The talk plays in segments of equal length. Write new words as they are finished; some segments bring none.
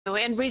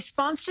In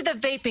response to the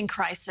vaping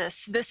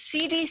crisis, the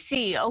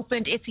CDC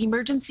opened its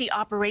Emergency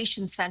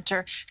Operations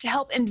Center to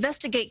help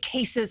investigate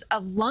cases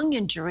of lung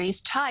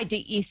injuries tied to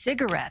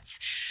e-cigarettes.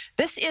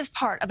 This is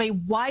part of a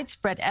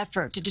widespread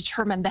effort to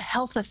determine the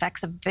health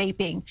effects of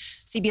vaping.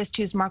 CBS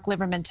 2's Marc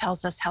Liverman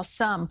tells us how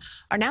some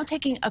are now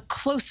taking a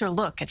closer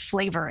look at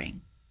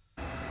flavoring.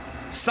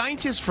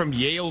 Scientists from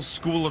Yale's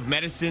School of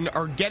Medicine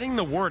are getting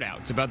the word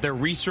out about their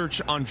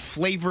research on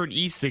flavored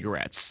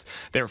e-cigarettes.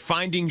 Their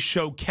findings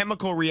show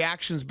chemical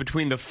reactions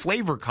between the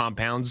flavor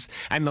compounds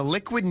and the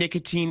liquid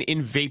nicotine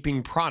in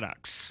vaping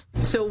products.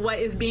 So what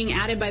is being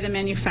added by the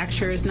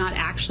manufacturer is not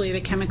actually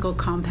the chemical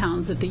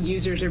compounds that the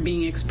users are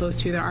being exposed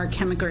to. There are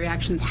chemical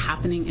reactions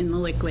happening in the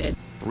liquid.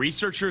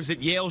 Researchers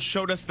at Yale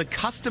showed us the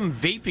custom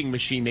vaping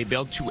machine they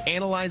built to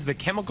analyze the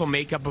chemical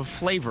makeup of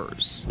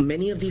flavors.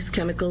 Many of these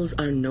chemicals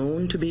are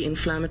known to be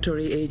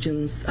inflammatory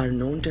agents, are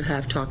known to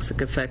have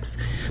toxic effects,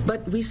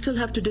 but we still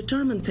have to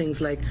determine things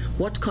like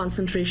what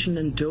concentration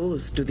and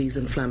dose do these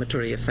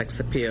inflammatory effects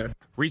appear.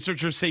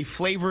 Researchers say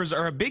flavors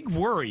are a big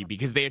worry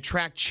because they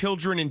attract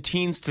children and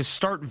teens to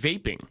start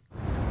vaping.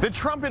 The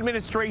Trump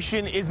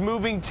administration is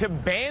moving to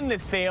ban the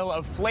sale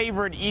of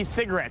flavored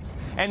e-cigarettes,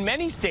 and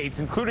many states,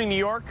 including New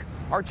York,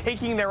 are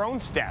taking their own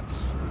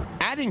steps.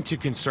 Adding to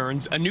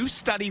concerns, a new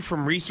study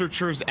from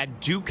researchers at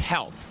Duke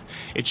Health.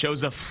 It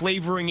shows a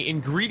flavoring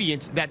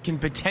ingredient that can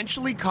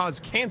potentially cause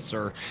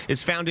cancer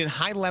is found in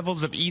high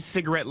levels of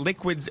e-cigarette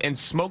liquids and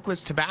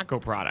smokeless tobacco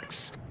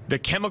products. The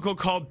chemical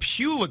called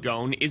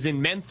pulegone is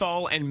in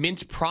menthol and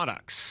mint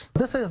products.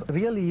 This is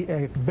really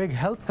a big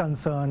health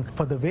concern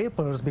for the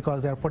vapors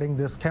because they're putting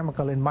this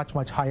chemical in much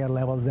higher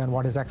levels than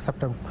what is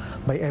accepted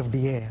by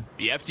FDA.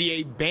 The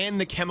FDA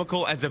banned the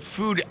chemical as a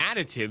food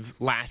additive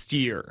last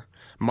year.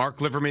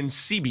 Marc Liverman,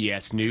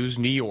 CBS News,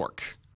 New York.